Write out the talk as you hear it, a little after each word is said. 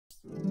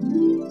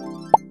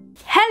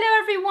Hello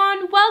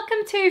everyone,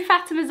 welcome to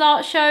Fatema's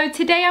Art Show.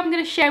 Today I'm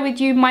going to share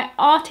with you my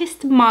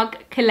artist mug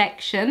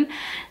collection.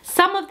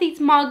 Some of these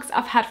mugs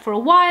I've had for a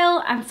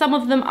while and some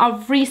of them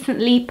I've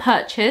recently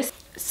purchased.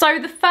 So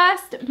the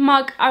first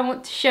mug I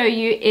want to show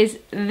you is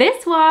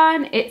this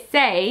one. It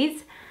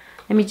says,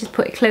 let me just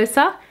put it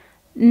closer,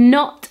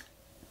 not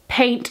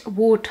paint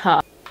water.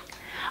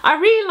 I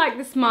really like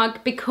this mug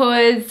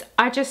because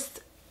I just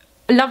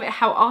love it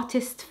how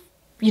artists,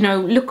 you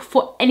know, look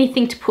for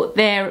anything to put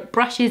their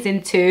brushes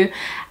into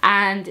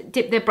and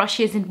dip their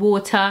brushes in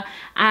water.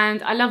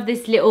 And I love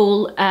this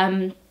little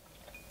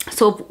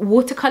sort of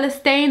watercolor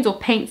stains or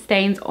paint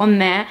stains on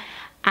there,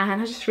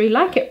 and I just really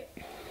like it.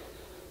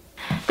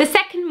 The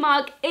second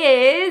mug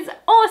is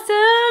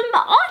Awesome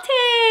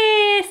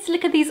Artists.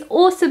 Look at these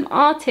awesome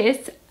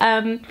artists.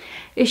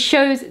 It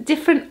shows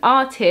different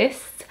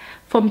artists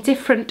from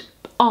different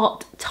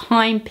art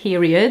time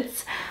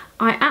periods.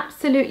 I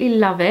absolutely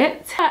love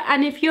it.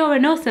 And if you're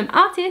an awesome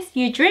artist,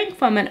 you drink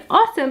from an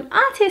awesome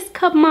artist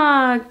cup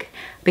mug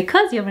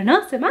because you're an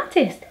awesome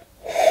artist.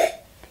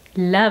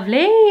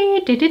 Lovely.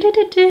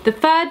 The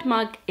third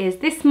mug is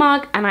this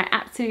mug, and I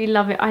absolutely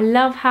love it. I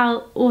love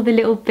how all the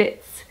little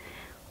bits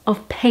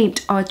of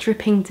paint are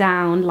dripping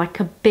down like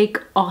a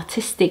big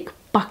artistic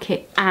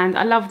bucket, and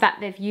I love that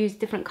they've used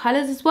different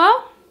colors as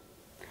well.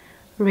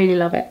 Really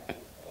love it.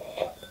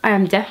 I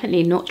am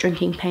definitely not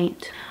drinking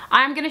paint.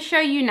 I'm going to show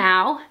you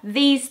now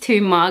these two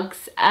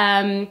mugs.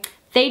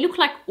 They look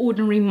like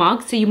ordinary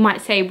mugs, so you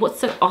might say, what's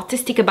so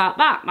artistic about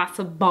that? That's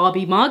a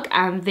Barbie mug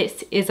and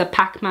this is a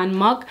Pac-Man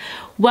mug.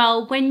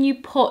 Well, when you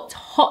put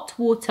hot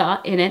water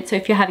in it, so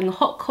if you're having a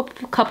hot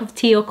cup of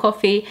tea or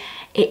coffee,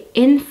 it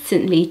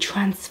instantly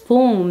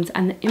transforms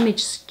and the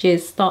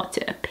images start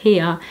to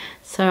appear.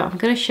 So I'm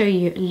going to show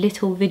you a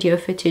little video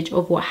footage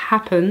of what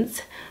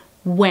happens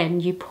when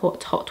you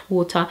put hot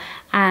water.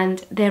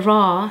 And there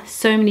are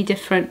so many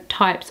different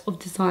types of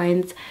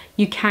designs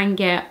you can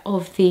get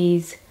of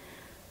these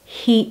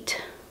heat,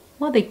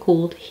 what are they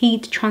called?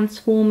 Heat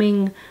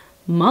transforming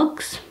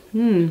mugs.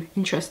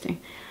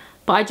 Interesting.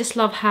 But I just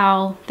love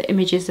how the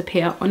images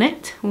appear on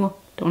it. Oh,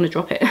 don't want to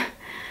drop it.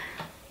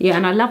 Yeah,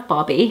 and I love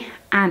Barbie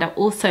and I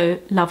also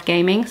love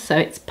gaming, so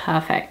it's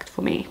perfect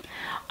for me.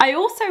 I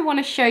also want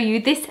to show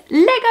you this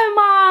Lego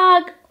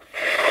mug.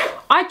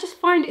 I just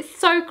find it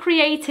so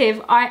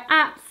creative. I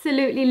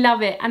absolutely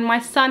love it, and my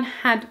son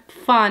had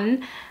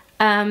fun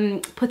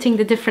putting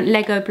the different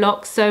Lego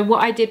blocks. So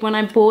what I did when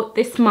I bought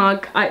this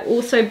mug, I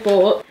also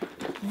bought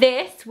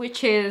this,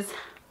 which is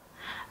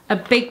a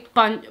big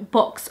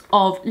box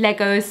of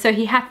Legos. So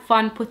he had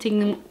fun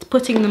putting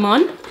them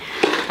on.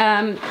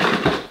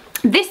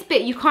 This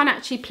bit you can't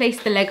actually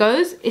place the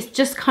Legos. It's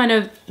just kind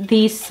of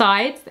these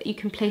sides that you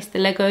can place the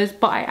Legos,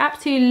 but I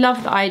absolutely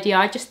love the idea.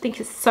 I just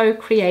think it's so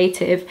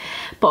creative.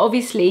 But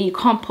obviously you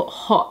can't put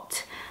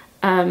hot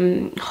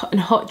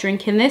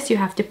drink in this. You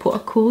have to put a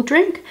cool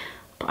drink,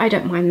 but I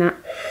don't mind that.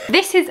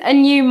 This is a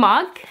new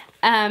mug.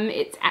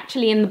 It's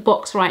actually in the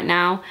box right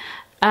now.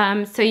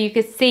 So you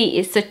can see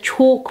it's a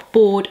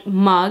chalkboard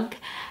mug.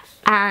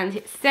 And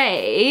it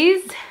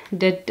says,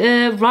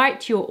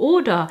 write your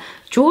order,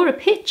 draw a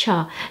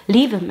picture,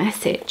 leave a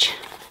message.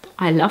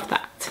 I love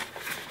that.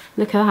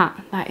 Look at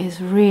that. That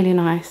is really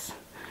nice.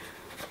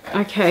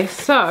 Okay,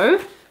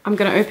 so I'm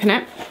going to open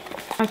it.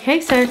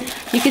 Okay, so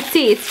you can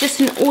see it's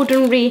just an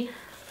ordinary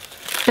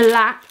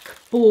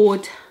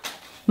blackboard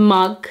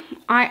mug.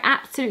 I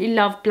absolutely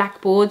love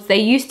blackboards. They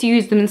used to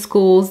use them in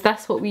schools.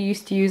 That's what we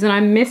used to use, and I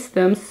miss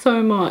them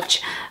so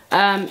much.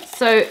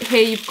 So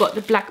here you've got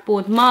the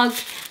blackboard mug,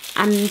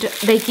 and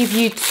they give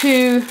you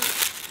two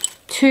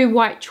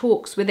white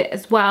chalks with it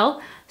as well.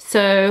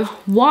 So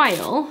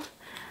while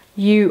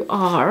you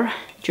are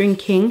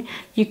drinking,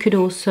 you could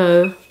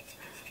also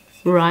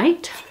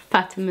write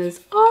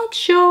Fatema's Art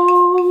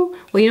Show.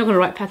 Well, you're not going to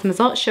write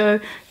Fatema's Art Show.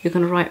 You're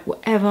going to write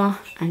whatever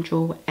and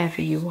draw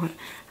whatever you want.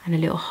 And a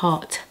little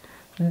heart.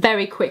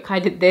 Very quick, I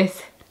did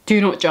this. Do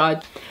not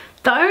judge.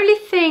 The only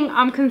thing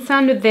I'm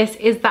concerned with this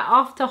is that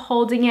after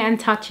holding it and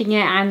touching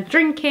it and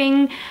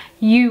drinking,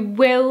 you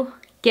will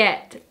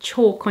get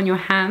chalk on your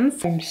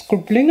hands. I'm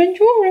scribbling and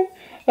drawing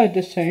at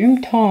the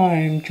same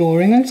time.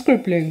 Drawing and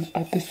scribbling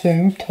at the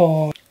same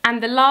time.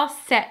 And the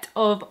last set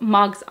of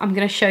mugs I'm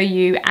going to show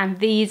you, and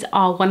these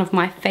are one of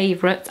my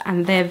favourites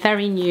and they're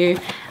very new,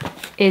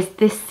 is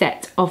this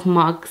set of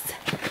mugs.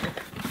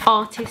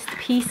 Artist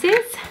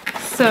pieces.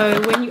 So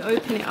when you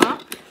open it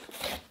up,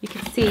 you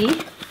can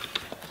see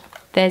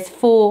there's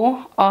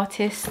 4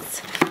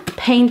 artists'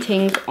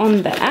 paintings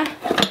on there.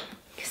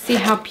 See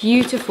how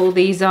beautiful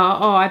these are.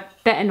 Oh, I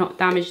better not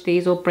damage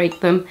these or break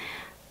them,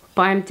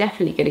 but I'm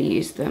definitely going to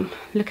use them.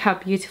 Look how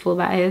beautiful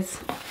that is.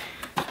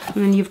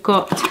 And then you've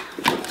got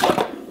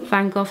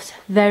Van Gogh's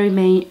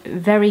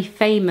very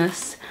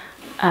famous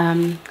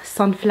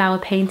sunflower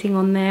painting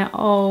on there.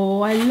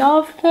 Oh, I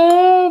love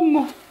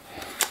them.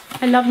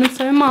 I love them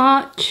so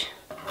much.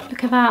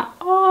 Look at that.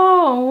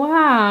 Oh,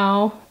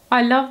 wow.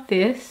 I love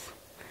this.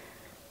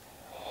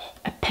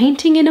 A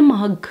painting in a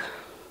mug.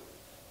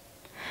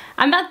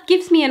 And that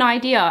gives me an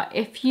idea.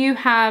 If you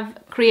have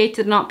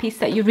created an art piece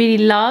that you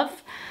really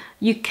love,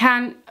 you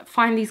can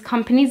find these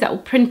companies that will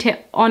print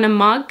it on a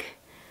mug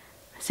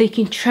so you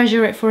can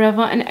treasure it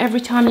forever, and every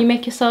time you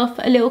make yourself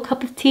a little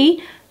cup of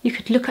tea, you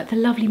could look at the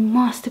lovely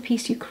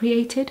masterpiece you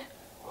created.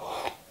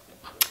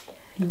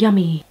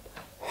 Yummy.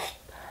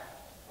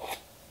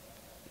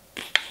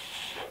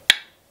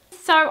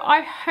 So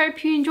I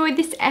hope you enjoyed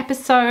this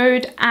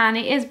episode, and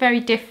it is very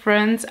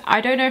different.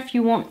 I don't know if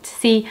you want to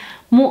see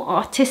more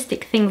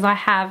artistic things I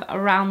have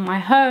around my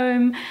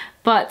home,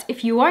 but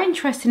if you are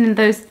interested in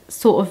those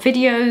sort of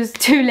videos,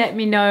 do let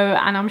me know,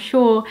 and I'm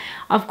sure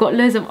I've got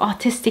loads of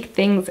artistic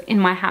things in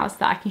my house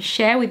that I can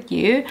share with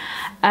you.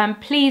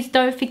 Please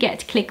don't forget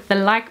to click the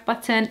like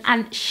button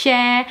and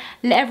share.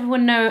 Let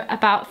everyone know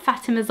about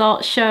Fatema's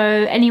art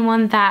show.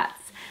 Anyone that's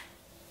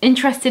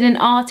interested in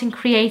art and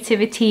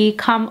creativity,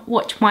 come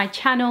watch my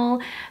channel.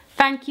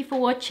 Thank you for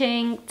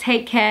watching.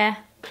 Take care.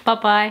 Bye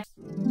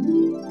bye.